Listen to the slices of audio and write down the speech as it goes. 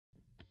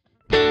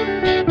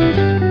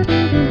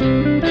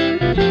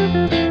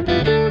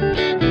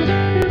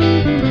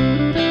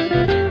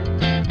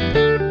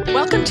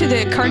Welcome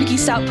to the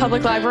Carnegie-Stout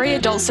Public Library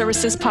Adult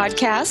Services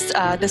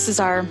Podcast. This is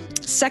our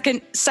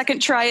second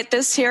try at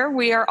this here.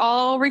 We are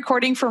all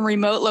recording from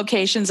remote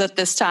locations at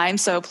this time,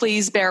 so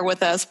please bear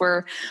with us.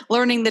 We're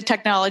learning the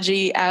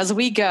technology as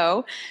we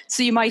go.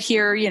 So you might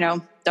hear,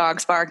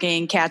 dogs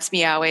barking, cats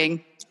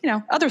meowing,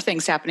 other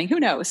things happening.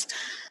 Who knows?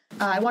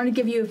 I want to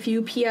give you a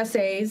few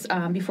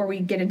PSAs before we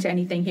get into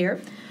anything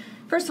here.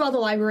 First of all, the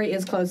library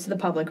is closed to the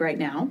public right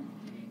now.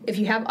 If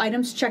you have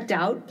items checked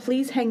out,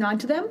 please hang on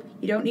to them.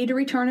 You don't need to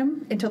return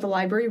them until the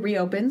library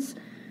reopens.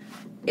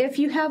 If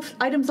you have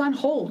items on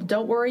hold,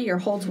 don't worry, your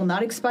holds will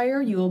not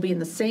expire. You will be in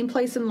the same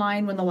place in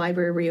line when the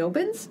library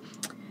reopens.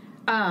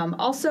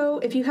 Also,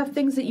 if you have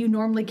things that you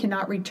normally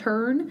cannot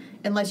return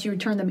unless you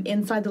return them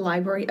inside the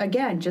library,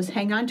 again, just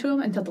hang on to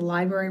them until the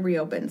library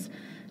reopens.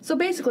 So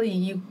basically,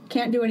 you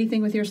can't do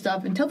anything with your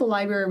stuff until the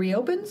library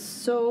reopens,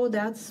 so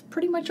that's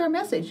pretty much our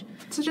message.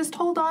 So just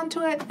hold on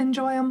to it,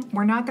 enjoy them.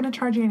 We're not going to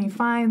charge you any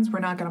fines. We're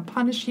not going to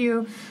punish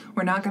you.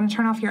 We're not going to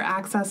turn off your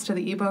access to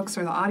the ebooks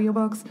or the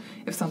audiobooks.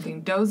 If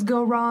something does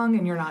go wrong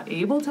and you're not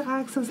able to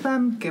access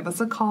them, give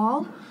us a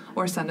call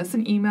or send us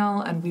an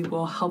email, and we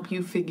will help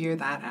you figure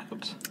that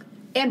out.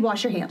 And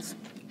wash your hands.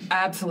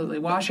 Absolutely.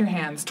 Wash your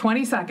hands.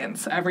 20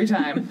 seconds every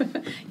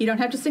time. You don't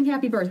have to sing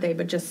happy birthday,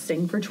 but just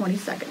sing for 20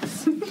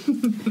 seconds.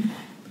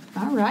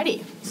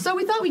 Alrighty. So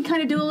we thought we'd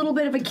kind of do a little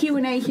bit of a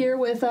Q&A here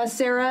with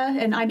Sarah,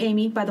 and I'm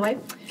Amy, by the way.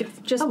 Yes.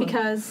 Just Hello.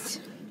 Because,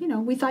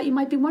 we thought you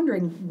might be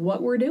wondering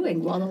what we're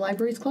doing while the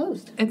library's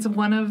closed. It's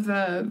one of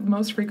the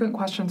most frequent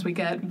questions we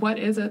get. What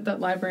is it that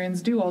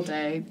librarians do all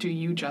day? Do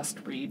you just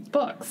read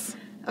books?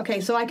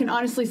 Okay, so I can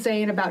honestly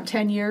say in about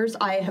 10 years,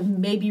 I have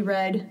maybe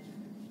read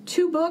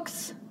 2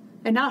 books,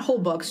 and not whole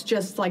books,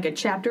 just like a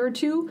chapter or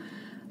 2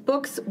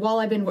 books while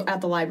I've been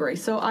at the library.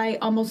 So I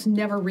almost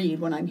never read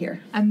when I'm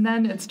here. And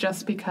then it's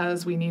just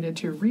because we needed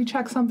to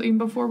recheck something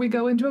before we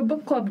go into a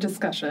book club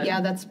discussion.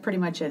 Yeah, that's pretty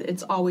much it.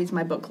 It's always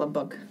my book club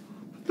book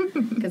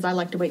because I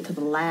like to wait till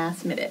the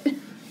last minute.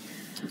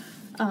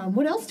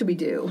 What else do we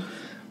do?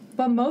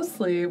 But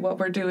mostly what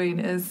we're doing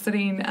is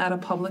sitting at a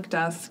public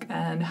desk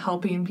and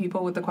helping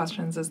people with the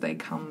questions as they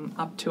come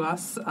up to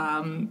us.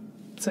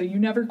 So you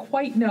never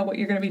quite know what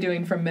you're going to be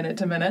doing from minute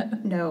to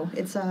minute. No,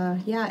 it's,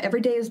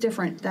 every day is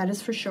different. That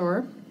is for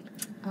sure.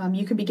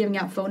 You could be giving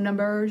out phone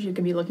numbers. You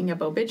could be looking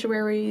up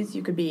obituaries.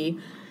 You could be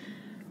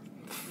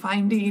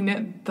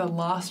finding the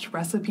lost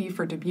recipe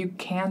for Dubuque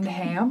canned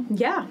ham.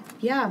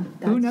 Yeah.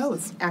 Who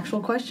knows?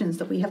 Actual questions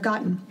that we have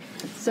gotten.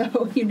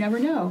 So you never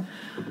know.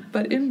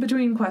 But in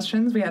between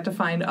questions, we had to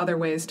find other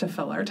ways to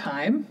fill our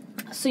time.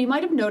 So you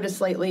might have noticed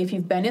lately, if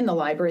you've been in the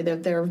library,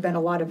 that there have been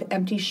a lot of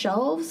empty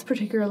shelves,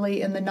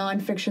 particularly in the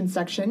nonfiction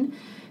section.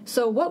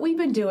 So what we've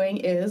been doing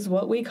is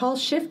what we call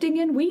shifting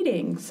and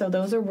weeding. So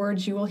those are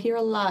words you will hear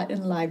a lot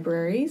in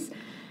libraries.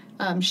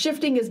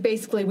 Shifting is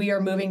basically we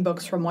are moving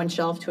books from one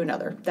shelf to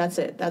another. That's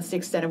it. That's the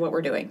extent of what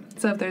we're doing.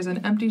 So if there's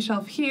an empty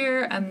shelf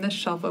here and this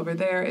shelf over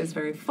there is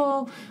very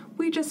full,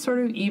 we just sort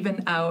of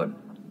even out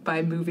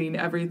by moving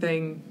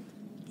everything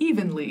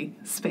evenly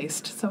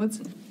spaced. So it's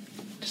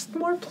just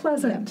more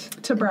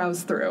pleasant to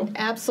browse through.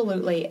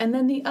 Absolutely. And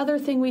then the other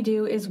thing we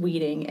do is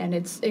weeding, and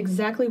it's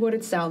exactly what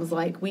it sounds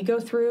like. We go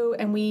through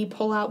and we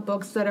pull out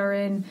books that are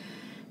in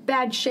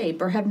bad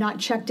shape or have not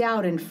checked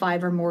out in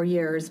 5 or more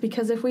years,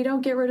 because if we don't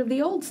get rid of the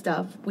old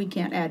stuff, we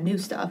can't add new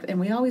stuff, and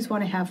we always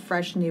want to have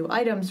fresh new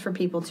items for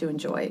people to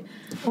enjoy.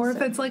 Or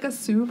if it's like a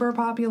super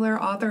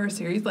popular author or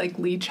series like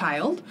Lee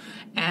Child,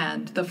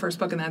 and the first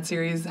book in that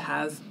series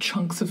has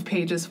chunks of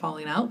pages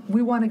falling out,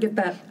 we want to get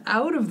that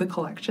out of the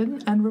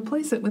collection and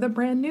replace it with a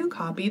brand new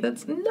copy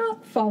that's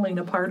not falling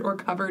apart or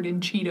covered in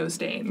Cheeto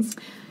stains.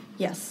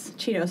 Yes,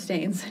 Cheeto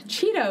stains.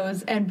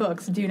 Cheetos and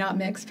books do not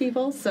mix,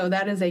 people, so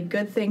that is a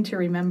good thing to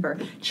remember.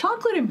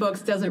 Chocolate and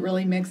books doesn't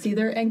really mix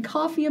either, and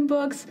coffee and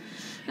books,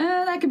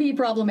 that can be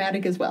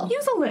problematic as well.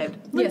 Use a lid.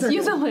 Yes,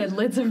 use a lid.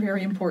 Lids are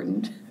very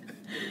important.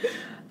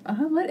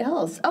 What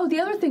else? Oh, the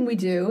other thing we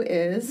do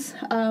is,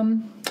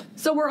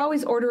 so we're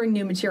always ordering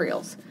new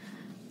materials.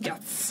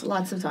 Yes.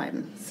 Lots of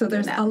time. So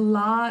there's a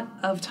lot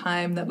of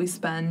time that we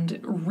spend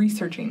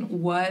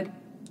researching what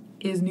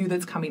is new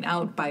that's coming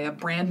out by a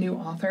brand new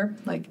author.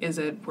 Like, is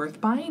it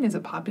worth buying? Is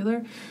it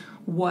popular?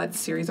 What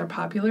series are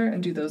popular?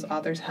 And do those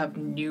authors have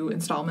new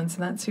installments in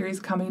that series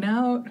coming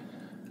out?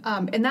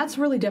 And that's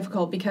really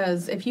difficult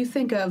because if you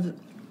think of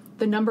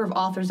the number of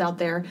authors out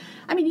there,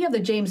 I mean, you have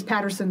the James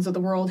Pattersons of the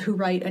world who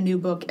write a new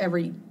book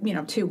every,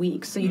 2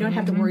 weeks. So you don't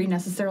have to worry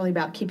necessarily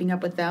about keeping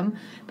up with them.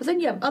 But then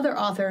you have other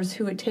authors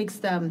who it takes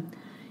them,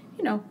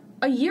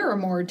 a year or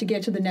more to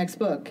get to the next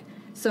book.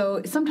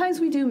 So sometimes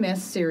we do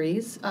miss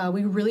series.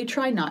 We really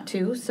try not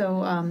to.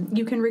 So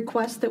you can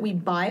request that we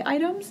buy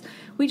items.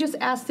 We just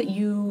ask that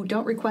you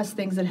don't request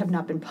things that have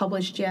not been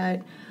published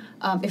yet.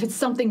 If it's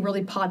something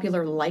really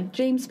popular like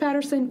James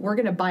Patterson, we're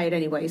going to buy it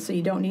anyway. So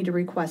you don't need to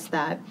request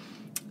that.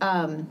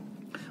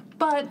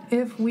 But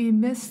if we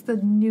miss the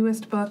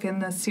newest book in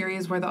the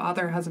series where the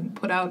author hasn't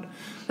put out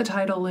a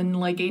title in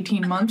like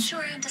 18 months... I'm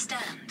not sure I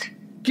understand.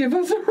 Give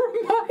us a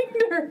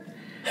reminder.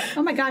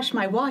 Oh my gosh,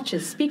 my watch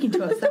is speaking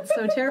to us. That's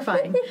so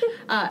terrifying.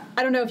 I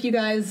don't know if you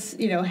guys,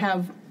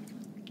 have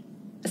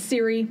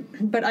Siri,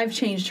 but I've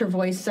changed her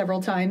voice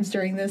several times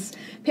during this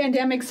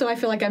pandemic, so I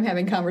feel like I'm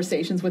having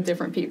conversations with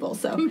different people.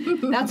 So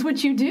that's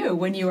what you do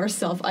when you are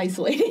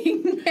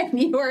self-isolating and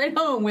you are at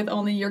home with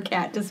only your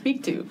cat to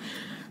speak to.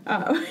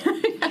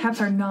 Cats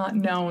are not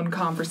known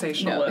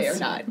conversationalists. No, they are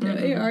not.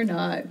 Mm-hmm. They are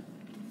not.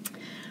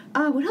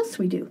 What else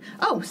do we do?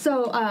 Oh,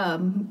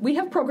 so we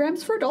have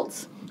programs for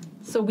adults.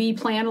 So we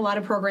plan a lot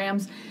of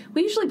programs.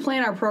 We usually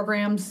plan our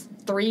programs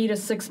 3 to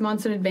 6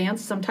 months in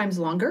advance, sometimes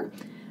longer.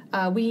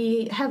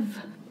 We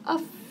have a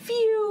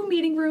few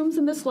meeting rooms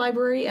in this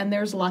library, and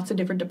there's lots of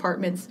different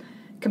departments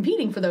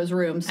competing for those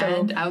rooms. So,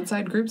 and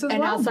outside groups as well.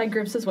 And outside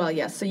groups as well,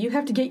 yes. So you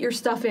have to get your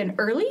stuff in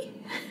early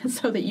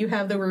so that you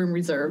have the room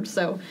reserved.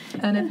 So,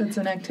 and if it's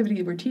an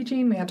activity we're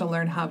teaching, we have to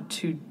learn how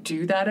to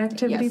do that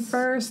activity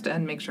first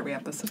and make sure we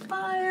have the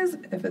supplies.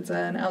 If it's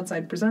an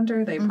outside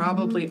presenter, they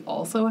probably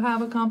also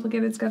have a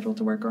complicated schedule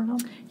to work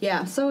around.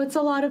 Yeah, so it's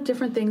a lot of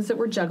different things that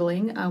we're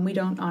juggling. We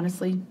don't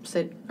honestly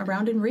sit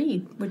around and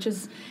read, which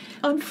is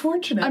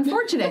unfortunate. And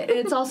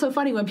it's also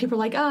funny when people are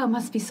like, oh, it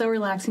must be so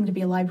relaxing to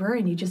be a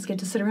librarian. You just get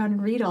to sit around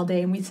and read all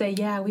day. And we say,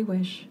 yeah, we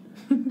wish.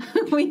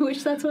 We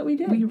wish that's what we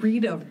did. We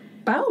read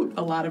about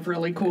a lot of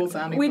really cool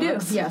sounding books. We do,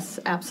 yes,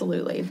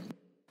 absolutely.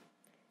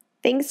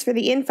 Thanks for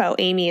the info,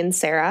 Amy and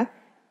Sarah.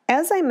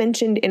 As I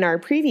mentioned in our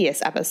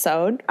previous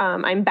episode,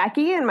 I'm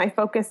Becky, and my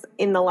focus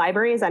in the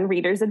library is on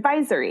Reader's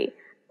Advisory.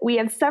 We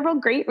have several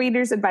great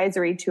Reader's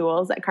Advisory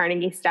tools at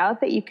Carnegie-Stout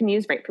that you can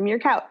use right from your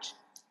couch.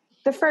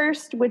 The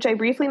first, which I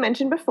briefly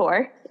mentioned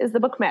before, is the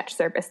book match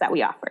service that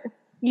we offer.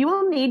 You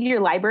will need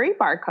your library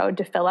barcode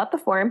to fill out the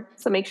form,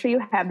 so make sure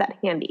you have that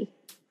handy.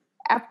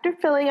 After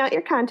filling out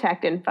your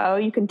contact info,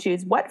 you can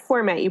choose what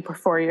format you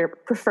prefer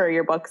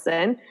your books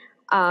in.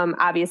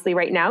 Obviously,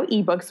 right now,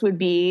 ebooks would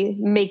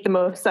make the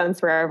most sense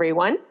for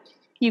everyone.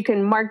 You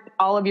can mark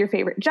all of your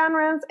favorite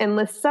genres and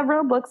list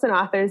several books and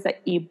authors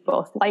that you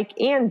both like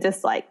and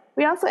dislike.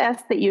 We also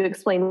ask that you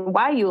explain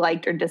why you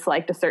liked or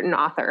disliked a certain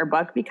author or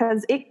book,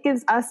 because it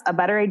gives us a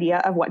better idea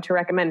of what to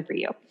recommend for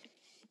you.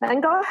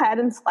 Then go ahead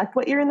and select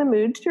what you're in the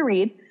mood to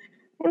read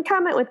and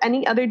comment with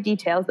any other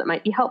details that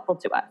might be helpful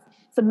to us.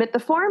 Submit the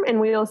form and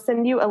we will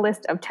send you a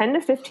list of 10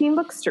 to 15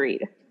 books to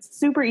read.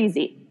 Super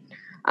easy.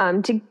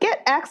 To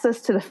get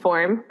access to the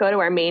form, go to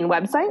our main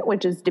website,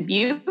 which is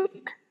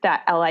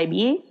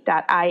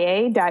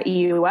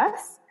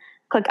dubuque.lib.ia.us.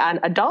 Click on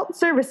Adult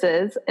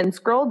Services and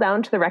scroll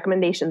down to the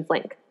recommendations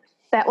link.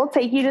 That will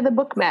take you to the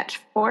book match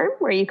form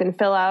where you can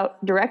fill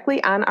out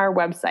directly on our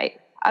website.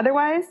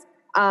 Otherwise,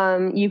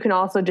 you can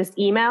also just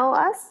email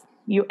us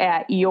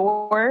at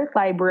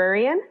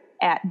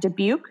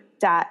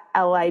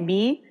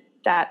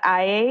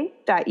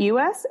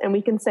yourlibrarian@dubuque.lib.ia.us, and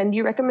we can send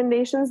you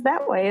recommendations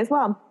that way as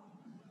well.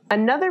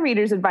 Another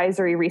Reader's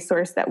Advisory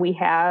resource that we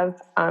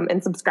have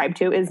and subscribe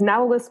to is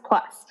Novelist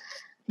Plus.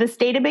 This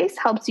database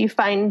helps you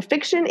find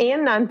fiction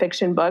and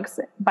nonfiction books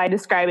by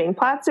describing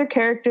plots or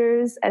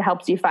characters. It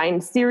helps you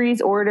find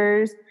series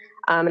orders.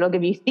 It'll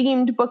give you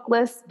themed book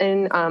lists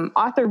and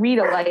author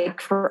read-alike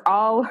for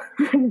all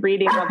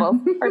reading levels.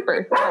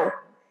 Harper. Oh,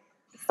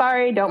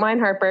 sorry, don't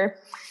mind Harper.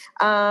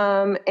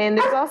 And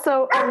there's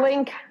also a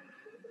link.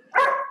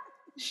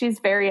 She's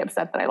very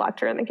upset that I locked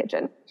her in the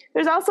kitchen.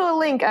 There's also a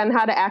link on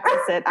how to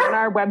access it on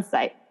our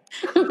website.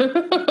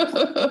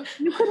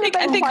 You couldn't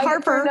have been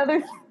quiet for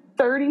another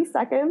 30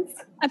 seconds.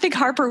 I think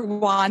Harper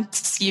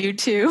wants you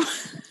to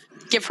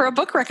give her a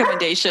book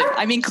recommendation.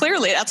 I mean,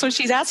 clearly that's what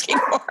she's asking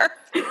for.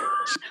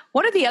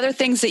 One of the other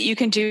things that you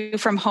can do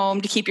from home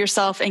to keep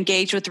yourself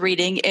engaged with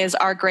reading is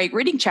our Great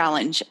Reading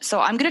Challenge. So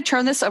I'm going to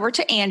turn this over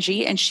to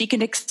Angie, and she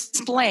can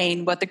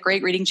explain what the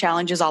Great Reading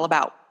Challenge is all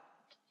about.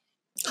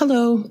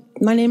 Hello,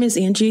 my name is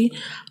Angie.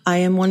 I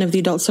am one of the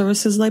adult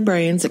services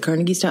librarians at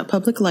Carnegie-Stout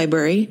Public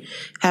Library.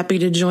 Happy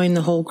to join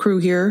the whole crew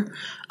here,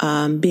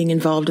 being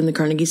involved in the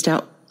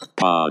Carnegie-Stout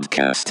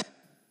podcast.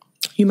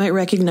 You might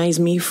recognize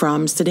me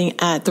from sitting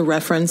at the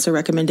reference or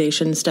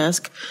recommendations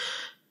desk.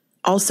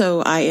 Also,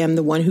 I am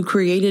the one who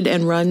created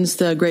and runs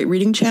the Great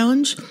Reading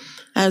Challenge,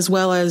 as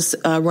well as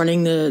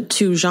running the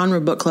 2 genre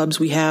book clubs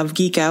we have,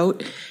 Geek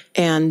Out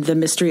and the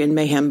Mystery and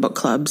Mayhem book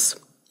clubs.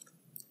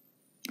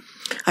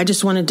 I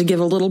just wanted to give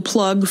a little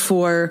plug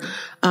for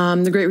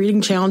the Great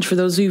Reading Challenge for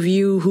those of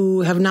you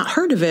who have not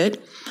heard of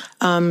it.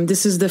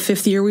 This is the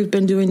 5th year we've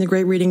been doing the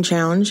Great Reading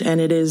Challenge, and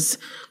it is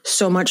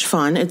so much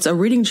fun. It's a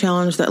reading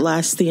challenge that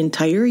lasts the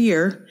entire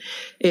year.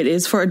 It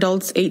is for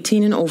adults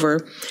 18 and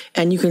over,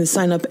 and you can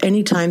sign up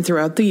anytime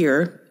throughout the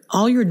year.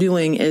 All you're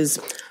doing is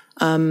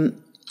you're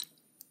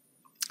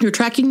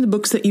tracking the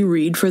books that you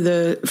read for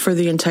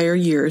the entire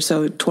year,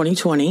 so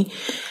 2020,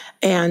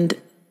 and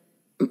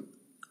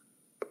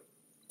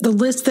the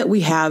list that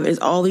we have is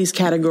all these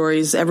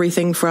categories,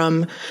 everything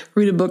from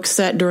read a book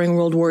set during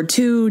World War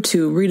II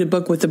to read a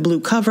book with a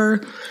blue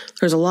cover.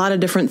 There's a lot of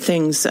different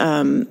things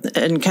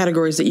and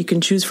categories that you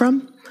can choose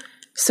from.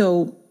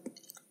 So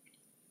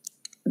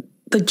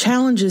the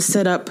challenge is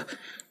set up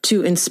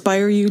to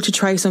inspire you to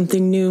try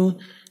something new,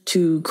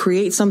 to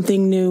create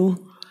something new,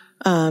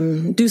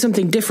 do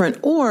something different.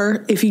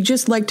 Or if you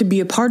just like to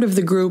be a part of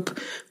the group,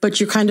 but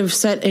you're kind of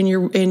set in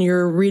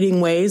your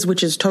reading ways,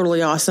 which is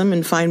totally awesome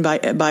and fine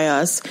by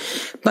us,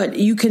 but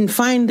you can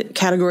find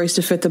categories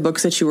to fit the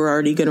books that you were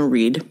already going to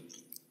read.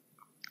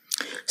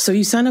 So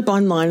you sign up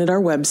online at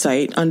our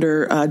website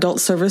under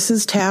Adult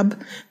Services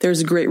tab.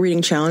 There's a Great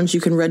Reading Challenge.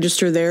 You can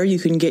register there. You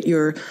can get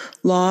your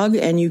log,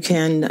 and you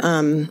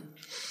can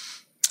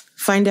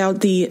find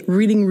out the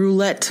Reading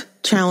Roulette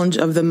Challenge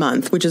of the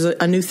month, which is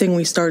a new thing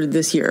we started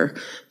this year.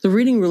 The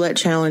Reading Roulette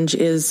Challenge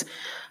is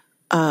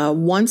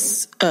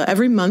once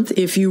every month.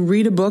 If you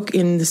read a book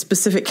in the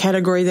specific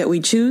category that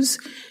we choose,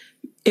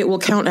 it will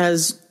count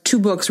as 2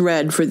 books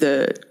read for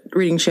the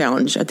Reading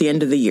Challenge at the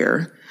end of the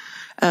year.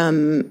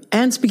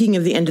 And speaking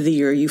of the end of the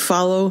year, you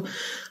follow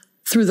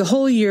through the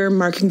whole year,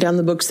 marking down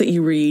the books that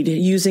you read,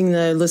 using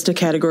the list of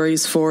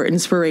categories for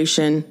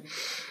inspiration.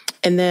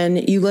 And then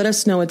you let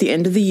us know at the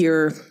end of the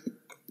year,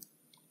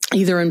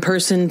 either in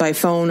person, by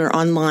phone, or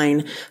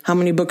online, how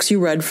many books you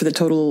read for the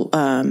total,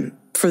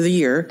 for the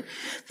year.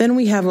 Then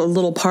we have a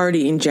little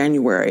party in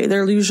January.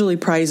 There are usually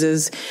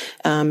prizes,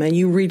 and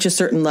you reach a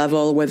certain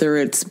level, whether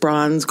it's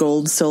bronze,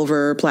 gold,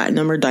 silver,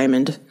 platinum, or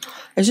diamond.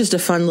 It's just a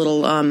fun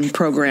little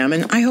program,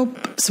 and I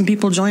hope some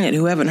people join it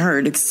who haven't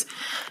heard. It's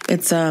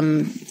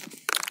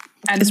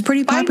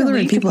pretty popular,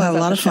 and people have a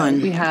lot of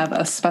fun. We have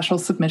a special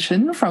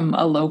submission from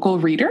a local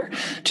reader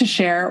to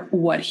share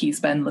what he's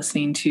been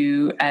listening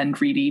to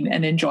and reading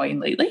and enjoying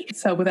lately.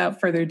 So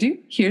without further ado,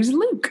 here's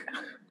Luke.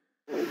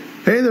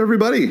 Hey there,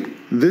 everybody.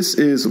 This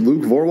is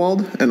Luke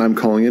Vorwald, and I'm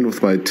calling in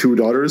with my 2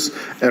 daughters,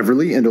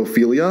 Everly and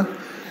Ophelia.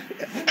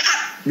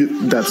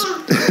 That's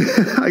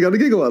I got a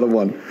giggle out of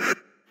one.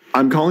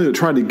 I'm calling to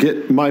try to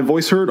get my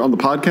voice heard on the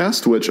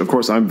podcast, which, of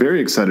course, I'm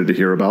very excited to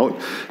hear about,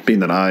 being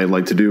that I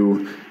like to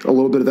do a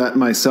little bit of that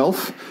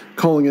myself.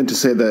 Calling in to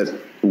say that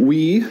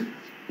we,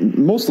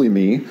 mostly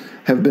me,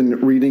 have been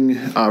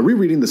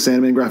rereading the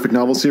Sandman graphic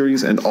novel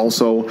series, and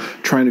also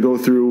trying to go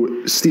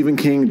through Stephen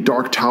King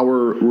Dark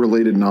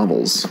Tower-related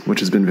novels, which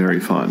has been very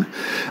fun.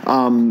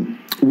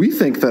 We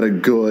think that a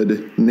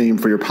good name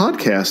for your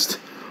podcast,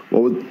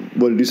 what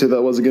did you say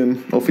that was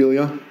again,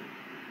 Ophelia?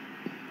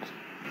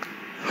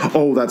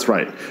 Oh, that's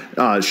right.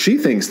 She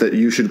thinks that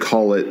you should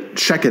call it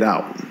Check It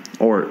Out,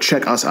 or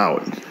Check Us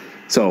Out.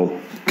 So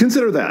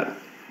consider that.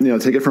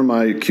 Take it from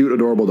my cute,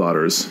 adorable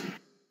daughters.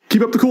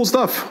 Keep up the cool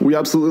stuff. We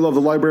absolutely love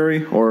the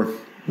library, or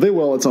they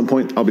will at some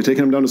point. I'll be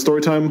taking them down to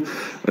story time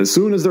as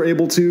soon as they're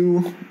able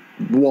to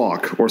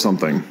walk or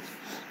something.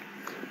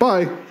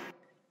 Bye.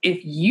 If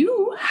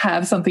you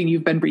have something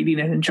you've been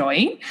reading and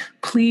enjoying,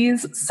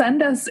 please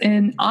send us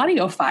an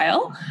audio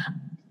file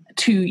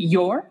to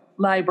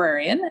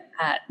yourlibrarian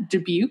at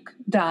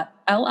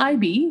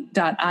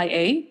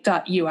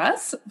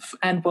dubuque.lib.ia.us,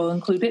 and we'll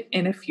include it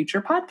in a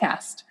future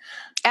podcast.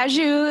 As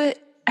you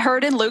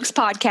heard in Luke's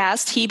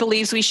podcast, he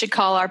believes we should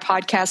call our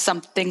podcast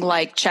something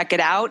like Check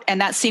It Out,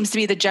 and that seems to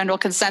be the general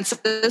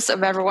consensus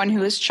of everyone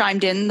who has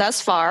chimed in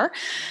thus far.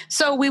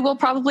 So we will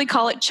probably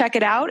call it Check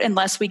It Out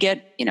unless we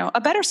get,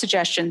 a better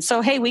suggestion.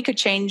 So, hey, we could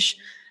change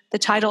the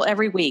title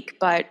every week,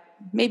 but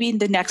maybe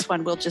the next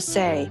one we'll just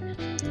say,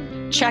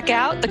 check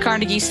out the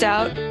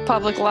Carnegie-Stout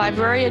Public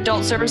Library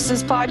Adult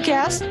Services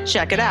Podcast.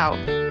 Check it out.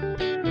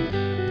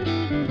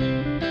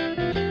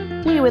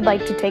 We would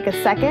like to take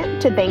a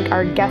second to thank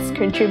our guest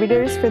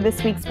contributors for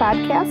this week's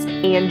podcast,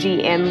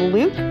 Angie and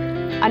Luke.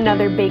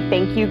 Another big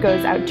thank you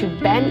goes out to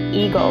Ben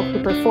Eagle,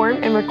 who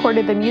performed and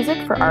recorded the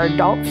music for our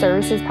Adult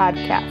Services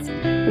podcast.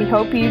 We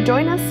hope you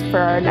join us for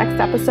our next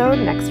episode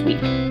next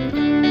week.